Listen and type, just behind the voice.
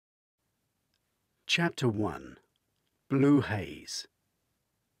Chapter 1. Blue Haze.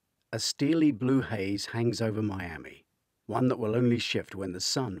 A steely blue haze hangs over Miami, one that will only shift when the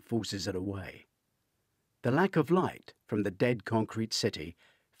sun forces it away. The lack of light from the dead concrete city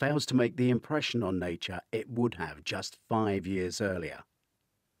fails to make the impression on nature it would have just 5 years earlier.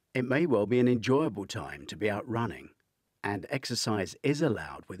 It may well be an enjoyable time to be out running, and exercise is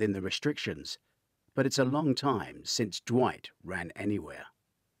allowed within the restrictions, but it's a long time since Dwight ran anywhere.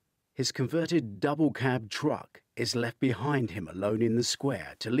 His converted double-cab truck is left behind him alone in the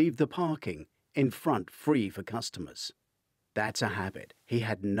square to leave the parking in front free for customers. That's a habit he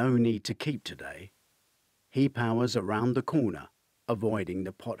had no need to keep today. He powers around the corner, avoiding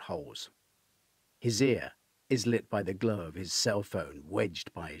the potholes. His ear is lit by the glow of his cell phone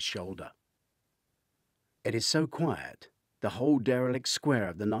wedged by his shoulder. It is so quiet, the whole derelict square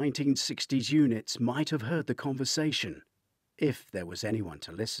of the 1960s units might have heard the conversation, if there was anyone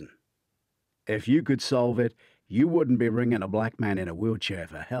to listen. "If you could solve it, you wouldn't be ringing a black man in a wheelchair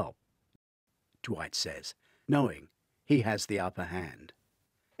for help," Dwight says, knowing he has the upper hand.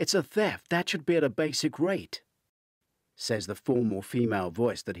 "It's a theft. That should be at a basic rate," says the formal female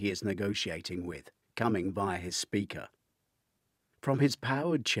voice that he is negotiating with, coming via his speaker. From his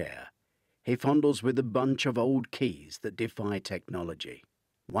powered chair, he fondles with a bunch of old keys that defy technology.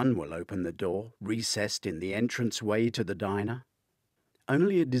 One will open the door, recessed in the entranceway to the diner.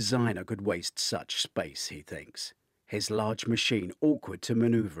 Only a designer could waste such space, he thinks, his large machine awkward to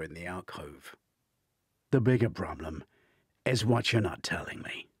maneuver in the alcove. "The bigger problem is what you're not telling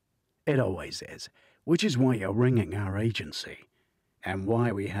me. It always is, which is why you're ringing our agency, and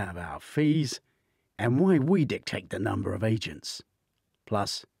why we have our fees, and why we dictate the number of agents.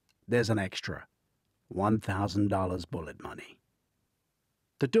 Plus, there's an extra $1,000 bullet money."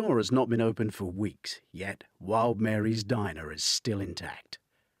 The door has not been opened for weeks, yet Wild Mary's diner is still intact.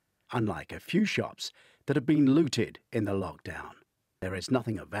 Unlike a few shops that have been looted in the lockdown, there is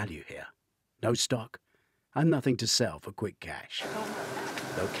nothing of value here. No stock, and nothing to sell for quick cash.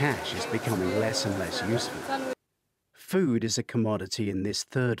 Though cash is becoming less and less useful. Food is a commodity in this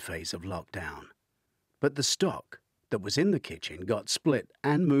third phase of lockdown, but the stock that was in the kitchen got split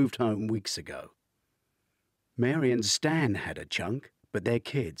and moved home weeks ago. Mary and Stan had a chunk, but their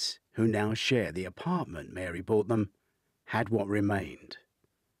kids, who now share the apartment Mary bought them, had what remained.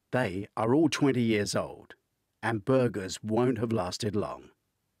 They are all 20 years old, and burgers won't have lasted long.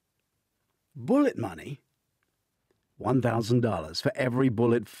 Bullet money? $1,000 for every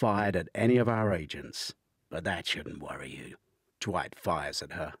bullet fired at any of our agents. But that shouldn't worry you, Dwight fires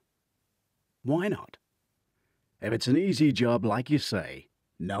at her. Why not? If it's an easy job like you say,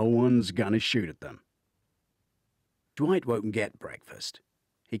 no one's gonna shoot at them. Dwight won't get breakfast.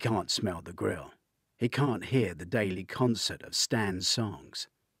 He can't smell the grill. He can't hear the daily concert of Stan's songs,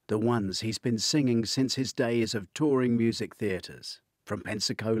 the ones he's been singing since his days of touring music theaters, from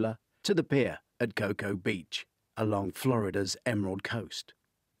Pensacola to the pier at Cocoa Beach, along Florida's Emerald Coast.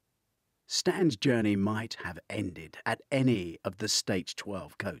 Stan's journey might have ended at any of the state's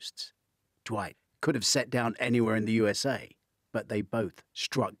 12 coasts. Dwight could have set down anywhere in the USA, but they both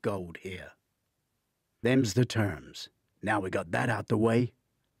struck gold here. Them's the terms. Now we got that out the way,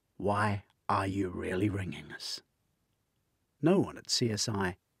 why are you really ringing us? No one at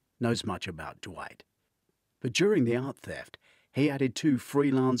CSI knows much about Dwight, but during the art theft, he added 2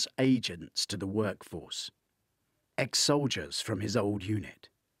 freelance agents to the workforce, ex-soldiers from his old unit.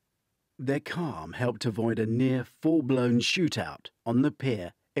 Their calm helped avoid a near full-blown shootout on the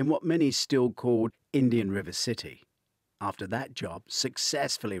pier in what many still called Indian River City. After that job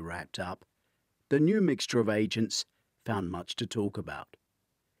successfully wrapped up, the new mixture of agents found much to talk about.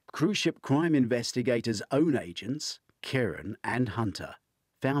 Cruise ship crime investigators' own agents, Kieran and Hunter,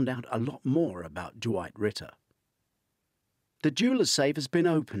 found out a lot more about Dwight Ritter. The jeweler's safe has been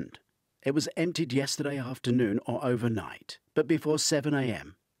opened. It was emptied yesterday afternoon or overnight, but before 7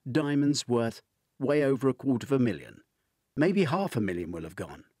 a.m., diamonds worth way over $250,000. Maybe $500,000 will have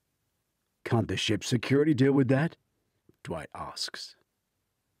gone. "Can't the ship's security deal with that?" Dwight asks.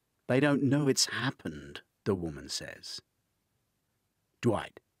 "They don't know it's happened," the woman says.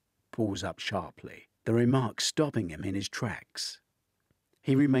 Dwight pulls up sharply, the remark stopping him in his tracks.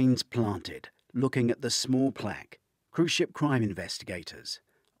 He remains planted, looking at the small plaque, "Cruise Ship Crime Investigators,"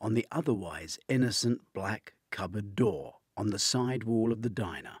 on the otherwise innocent black cupboard door on the side wall of the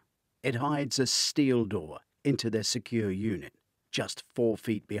diner. It hides a steel door into their secure unit, just 4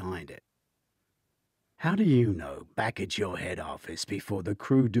 feet behind it. "How do you know back at your head office before the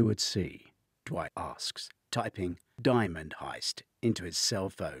crew do at sea?" Dwight asks, typing "diamond heist" into his cell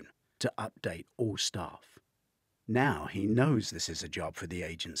phone to update all staff. Now he knows this is a job for the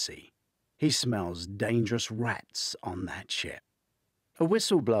agency. He smells dangerous rats on that ship. A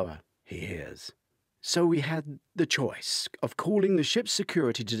whistleblower, he hears. So we had the choice of calling the ship's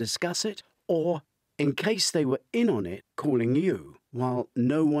security to discuss it, or, in case they were in on it, calling you, while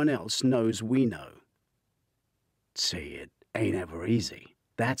no one else knows we know. See, it ain't ever easy.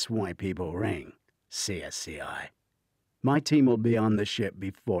 That's why people ring CSCI. My team will be on the ship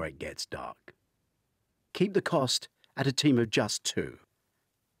before it gets dark. Keep the cost at a team of just 2.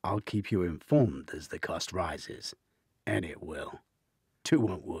 I'll keep you informed as the cost rises, and it will. 2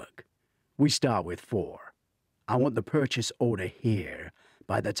 won't work. We start with 4. I want the purchase order here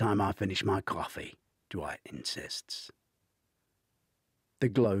by the time I finish my coffee, Dwight insists. The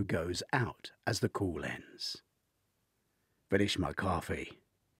glow goes out as the call ends. Finish my coffee.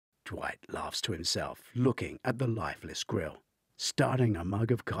 Dwight laughs to himself, looking at the lifeless grill. Starting a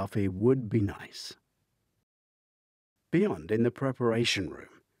mug of coffee would be nice. Beyond, in the preparation room,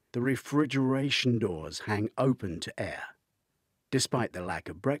 the refrigeration doors hang open to air. Despite the lack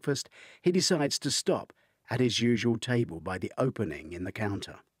of breakfast, he decides to stop at his usual table by the opening in the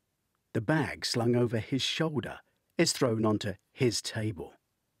counter. The bag slung over his shoulder is thrown onto his table.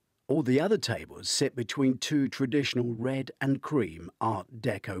 All the other tables sit between 2 traditional red and cream Art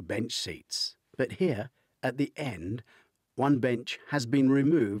Deco bench seats. But here, at the end, one bench has been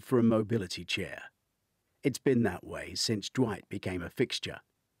removed for a mobility chair. It's been that way since Dwight became a fixture.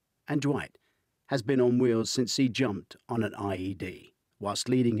 And Dwight has been on wheels since he jumped on an IED whilst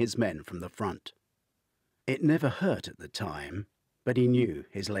leading his men from the front. It never hurt at the time, but he knew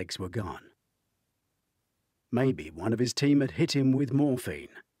his legs were gone. Maybe one of his team had hit him with morphine.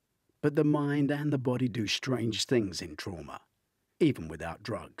 But the mind and the body do strange things in trauma, even without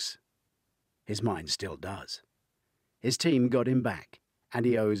drugs. His mind still does. His team got him back, and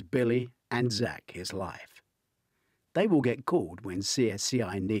he owes Billy and Zach his life. They will get called when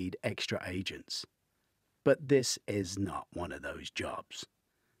CSCI need extra agents. But this is not one of those jobs.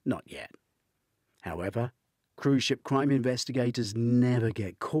 Not yet. However, cruise ship crime investigators never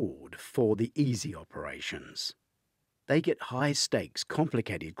get called for the easy operations. They get high-stakes,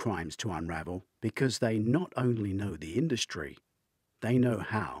 complicated crimes to unravel because they not only know the industry, they know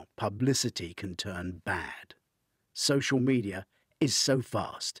how publicity can turn bad. Social media is so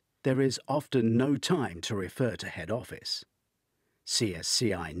fast, there is often no time to refer to head office.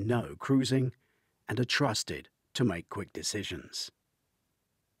 CSCI know cruising and are trusted to make quick decisions.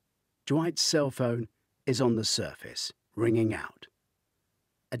 Dwight's cell phone is on the surface, ringing out.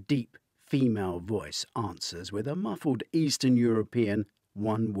 A deep female voice answers with a muffled Eastern European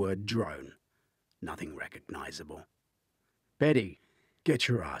one-word drone. Nothing recognizable. Betty, get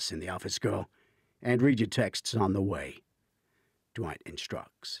your ass in the office, girl, and read your texts on the way. Dwight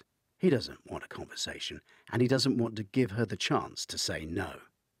instructs. He doesn't want a conversation, and he doesn't want to give her the chance to say no.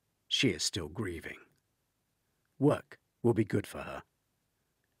 She is still grieving. Work will be good for her.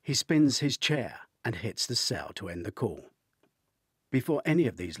 He spins his chair and hits the cell to end the call. Before any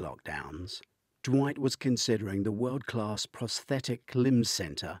of these lockdowns, Dwight was considering the world-class prosthetic limb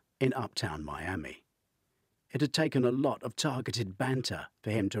center in Uptown Miami. It had taken a lot of targeted banter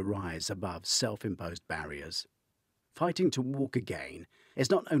for him to rise above self-imposed barriers. Fighting to walk again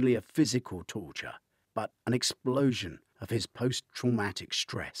is not only a physical torture, but an explosion of his post-traumatic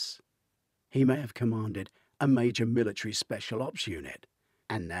stress. He may have commanded a major military special ops unit,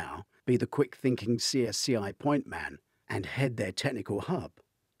 and now be the quick-thinking CSCI point man and head their technical hub,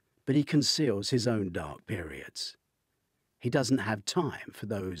 but he conceals his own dark periods. He doesn't have time for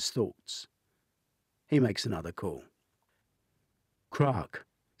those thoughts. He makes another call. Croc,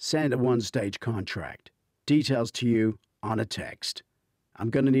 send a 1-stage contract. Details to you on a text. I'm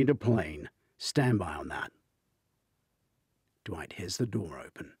going to need a plane. Stand by on that. Dwight hears the door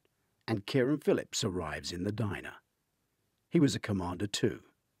open, and Kieran Phillips arrives in the diner. He was a commander too,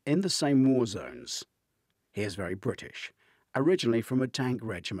 in the same war zones. He is very British, originally from a tank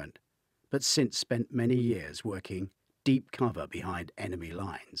regiment, but since spent many years working deep cover behind enemy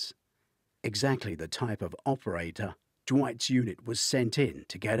lines. Exactly the type of operator Dwight's unit was sent in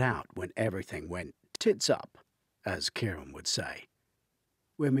to get out when everything went tits up, as Kieran would say.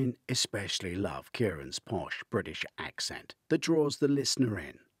 Women especially love Kieran's posh British accent that draws the listener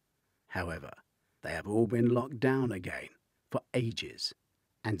in. However, they have all been locked down again for ages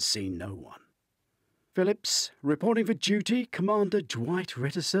and seen no one. Phillips, reporting for duty, Commander Dwight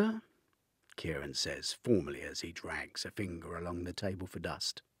Ritter, sir? Kieran says formally as he drags a finger along the table for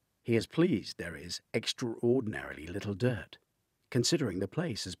dust. He is pleased there is extraordinarily little dirt, considering the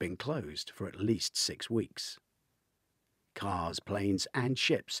place has been closed for at least 6 weeks. Cars, planes and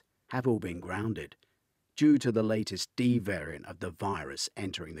ships have all been grounded due to the latest D variant of the virus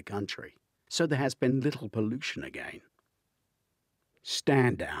entering the country. so there has been little pollution again.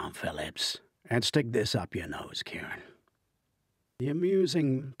 Stand down, Phillips, and stick this up your nose, Kieran. The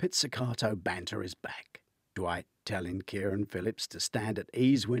amusing pizzicato banter is back. Dwight telling Kieran Phillips to stand at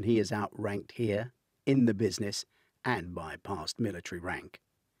ease when he is outranked here, in the business, and by past military rank.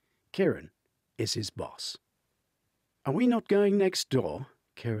 Kieran is his boss. Are we not going next door?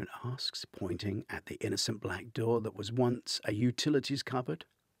 Kieran asks, pointing at the innocent black door that was once a utilities cupboard.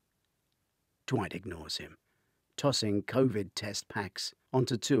 Dwight ignores him, tossing COVID test packs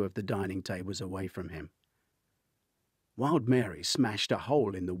onto two of the dining tables away from him. Wild Mary smashed a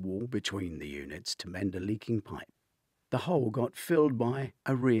hole in the wall between the units to mend a leaking pipe. The hole got filled by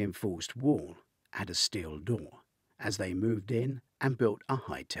a reinforced wall and a steel door as they moved in and built a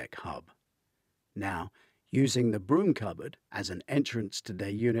high-tech hub. Now, using the broom cupboard as an entrance to their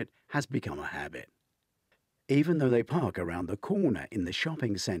unit has become a habit. Even though they park around the corner in the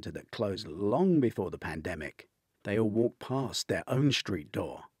shopping centre that closed long before the pandemic, they all walk past their own street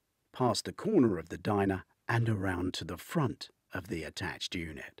door, past the corner of the diner and around to the front of the attached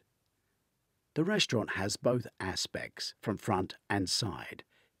unit. The restaurant has both aspects, from front and side.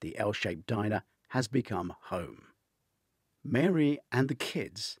 The L-shaped diner has become home. Mary and the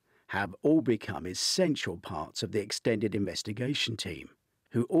kids have all become essential parts of the extended investigation team,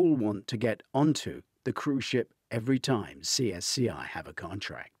 who all want to get onto the cruise ship every time CSCI have a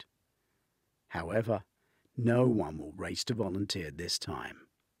contract. However, no one will race to volunteer this time.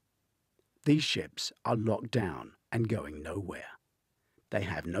 These ships are locked down and going nowhere. They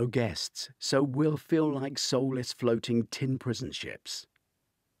have no guests, so will feel like soulless floating tin prison ships.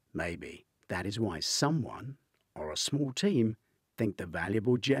 Maybe that is why someone, or a small team, think the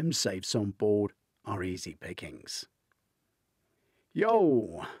valuable gem safes on board are easy pickings.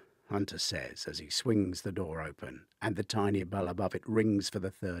 "Yo," Hunter says as he swings the door open and the tiny bell above it rings for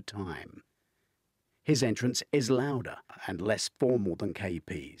the third time. His entrance is louder and less formal than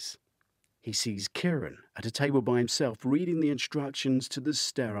KP's. He sees Kieran at a table by himself reading the instructions to the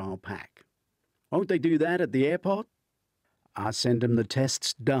sterile pack. "Won't they do that at the airport?" "I send them the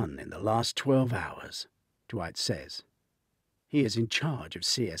tests done in the last 12 hours, Dwight says. He is in charge of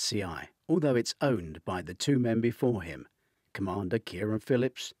CSCI, although it's owned by the two men before him, Commander Kieran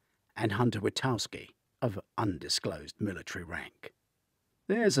Phillips and Hunter Witowski, of undisclosed military rank.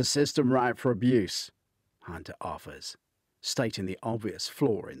 "There's a system ripe for abuse," Hunter offers, stating the obvious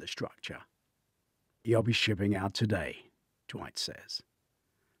flaw in the structure. "You'll be shipping out today," Dwight says.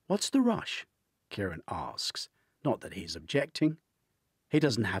 "What's the rush?" Kieran asks, not that he's objecting. He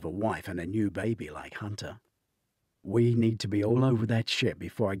doesn't have a wife and a new baby like Hunter. "We need to be all over that ship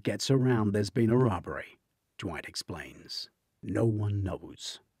before it gets around there's been a robbery," Dwight explains. "No one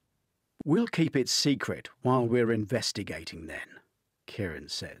knows." "We'll keep it secret while we're investigating then," Kieran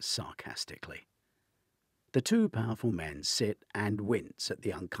says sarcastically. The two powerful men sit and wince at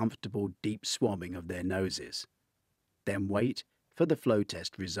the uncomfortable deep swabbing of their noses, then wait for the flow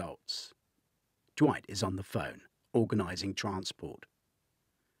test results. Dwight is on the phone, organising transport.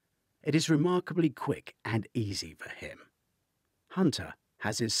 It is remarkably quick and easy for him. Hunter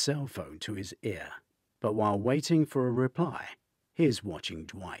has his cell phone to his ear, but while waiting for a reply, he is watching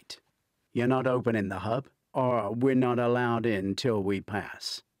Dwight. "You're not opening the hub, or we're not allowed in till we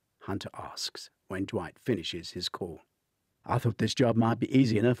pass?" Hunter asks when Dwight finishes his call. "I thought this job might be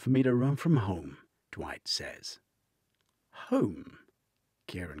easy enough for me to run from home," Dwight says. "Home?"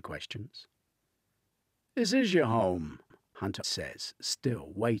 Kieran questions. "This is your home," Hunter says,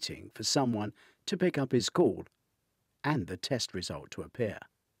 still waiting for someone to pick up his call and the test result to appear.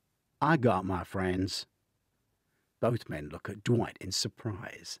 "I got my friends." Both men look at Dwight in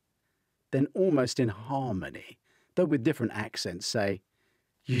surprise. Then almost in harmony, though with different accents, say,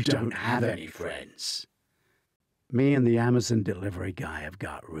 "You don't have any friends." "Me and the Amazon delivery guy have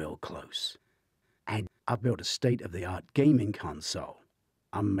got real close. And I've built a state-of-the-art gaming console.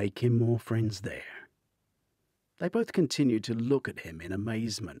 I'm making more friends there." They both continue to look at him in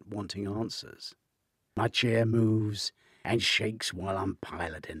amazement, wanting answers. "My chair moves and shakes while I'm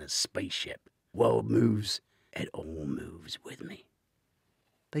piloting a spaceship. World moves, it all moves with me."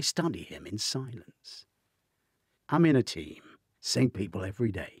 They study him in silence. "I'm in a team. Same people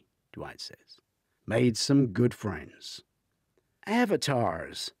every day," Dwight says. "Made some good friends."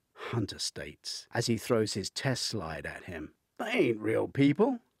 "Avatars," Hunter states, as he throws his test slide at him. "They ain't real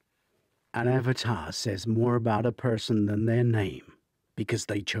people." "An avatar says more about a person than their name, because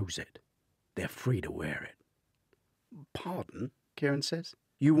they chose it. They're free to wear it." "Pardon?" Kieran says.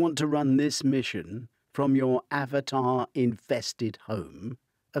 "You want to run this mission from your avatar-infested home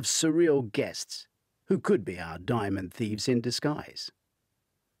of surreal guests who could be our diamond thieves in disguise?"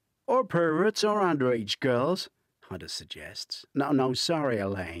 Or perverts or underage girls, Hunter suggests. No, sorry,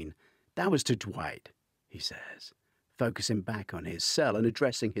 Elaine. That was to Dwight, he says, focusing back on his cell and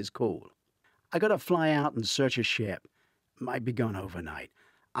addressing his call. I gotta fly out and search a ship. Might be gone overnight.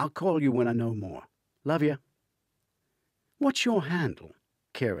 I'll call you when I know more. Love you. What's your handle?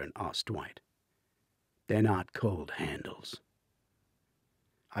 Kieran asked Dwight. They're not called handles.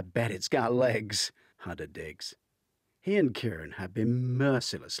 I bet it's got legs, Hunter digs. He and Kieran have been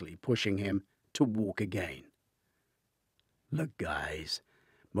mercilessly pushing him to walk again. Look, guys,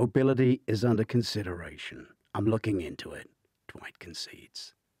 mobility is under consideration. I'm looking into it, Dwight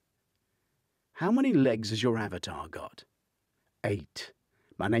concedes. How many legs has your avatar got? 8.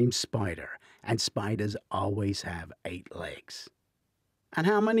 My name's Spider, and spiders always have 8 legs. And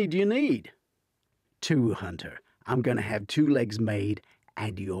how many do you need? 2, Hunter. I'm gonna have 2 legs made,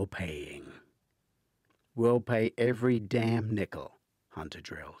 and you're paying. We'll pay every damn nickel, Hunter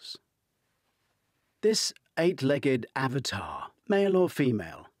drills. This 8-legged avatar, male or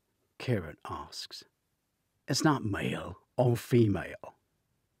female? Kieran asks. It's not male or female.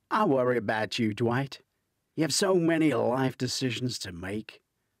 I worry about you, Dwight. You have so many life decisions to make,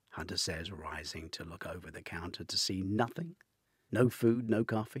 Hunter says, rising to look over the counter to see nothing. No food, no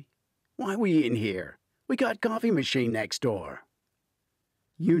coffee. Why are we in here? We got coffee machine next door.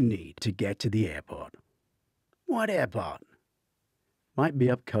 You need to get to the airport. What airport? Might be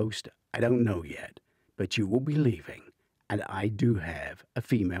up coast, I don't know yet, but you will be leaving, and I do have a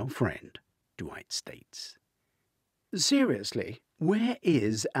female friend, Dwight states. Seriously, where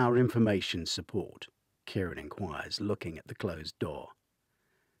is our information support? Kieran inquires, looking at the closed door.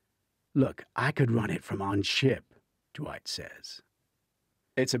 Look, I could run it from on ship, Dwight says.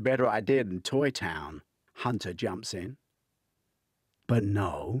 It's a better idea than Toy Town, Hunter jumps in. But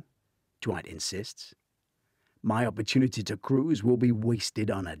no, Dwight insists. My opportunity to cruise will be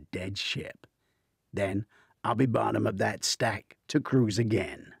wasted on a dead ship. Then I'll be bottom of that stack to cruise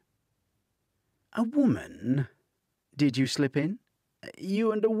again. A woman? Did you slip in?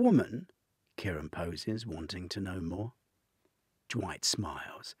 You and a woman? Kieran poses, wanting to know more. Dwight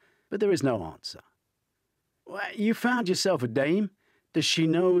smiles, but there is no answer. Well, you found yourself a dame? Does she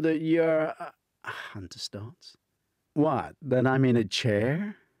know that you're... Hunter starts. What, that I'm in a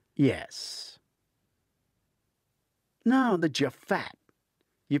chair? Yes. No, that you're fat.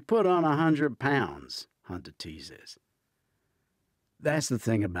 You put on 100 pounds, Hunter teases. That's the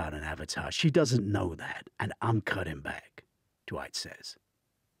thing about an avatar. She doesn't know that, and I'm cutting back, Dwight says.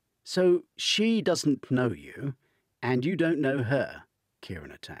 So she doesn't know you, and you don't know her,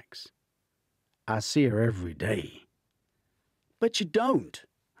 Kieran attacks. I see her every day. But you don't,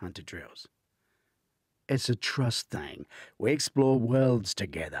 Hunter drills. It's a trust thing. We explore worlds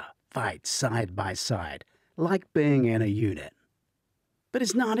together, fight side by side, like being in a unit. But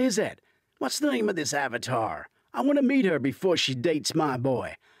it's not, is it? What's the name of this avatar? I want to meet her before she dates my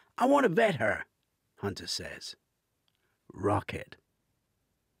boy. I want to vet her, Hunter says. Rocket.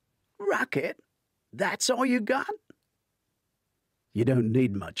 Rocket? That's all you got? You don't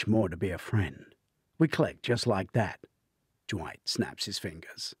need much more to be a friend. We click just like that. Dwight snaps his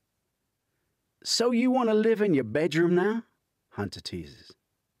fingers. So you want to live in your bedroom now? Hunter teases.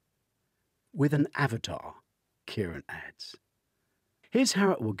 With an avatar, Kieran adds. Here's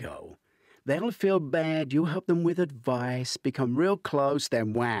how it will go. They'll feel bad, you help them with advice, become real close,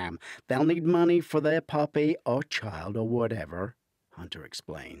 then wham, they'll need money for their puppy or child or whatever, Hunter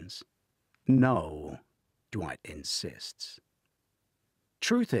explains. No, Dwight insists.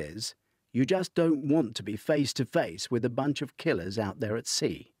 Truth is, you just don't want to be face to face with a bunch of killers out there at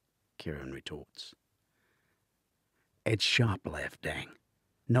sea, Kieran retorts. It's shoplifting.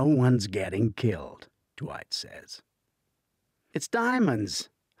 No one's getting killed, Dwight says. It's diamonds,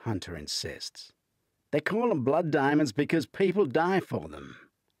 Hunter insists. They call them blood diamonds because people die for them.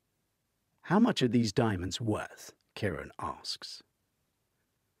 How much are these diamonds worth? Kieran asks.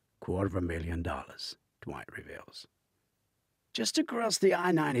 $250,000, Dwight reveals. Just across the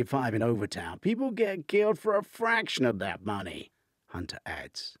I-95 in Overtown, people get killed for a fraction of that money, Hunter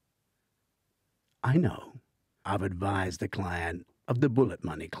adds. I know. I've advised the client of the bullet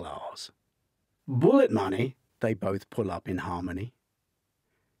money clause. Bullet money? They both pull up in harmony.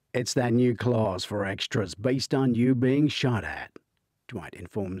 It's that new clause for extras based on you being shot at, Dwight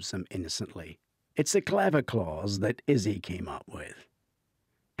informs them innocently. It's a clever clause that Izzy came up with.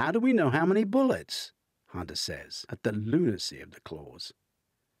 How do we know how many bullets? Hunter says, at the lunacy of the clause.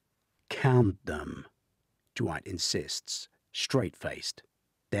 Count them, Dwight insists, straight-faced.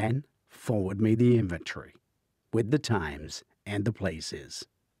 Then forward me the inventory, with the times and the places.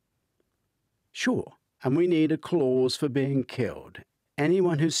 Sure, and we need a clause for being killed,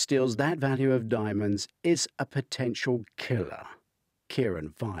 Anyone who steals that value of diamonds is a potential killer. Kieran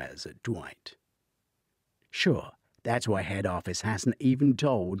fires at Dwight. Sure, that's why head office hasn't even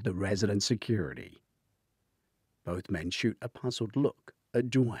told the resident security. Both men shoot a puzzled look at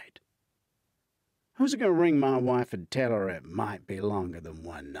Dwight. Who's going to ring my wife and tell her it might be longer than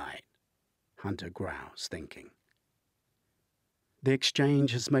one night? Hunter growls, thinking. The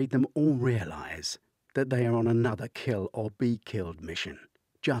exchange has made them all realize that they are on another kill or be killed mission,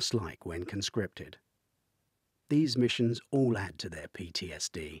 just like when conscripted. These missions all add to their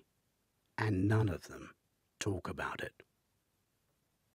PTSD, and none of them talk about it.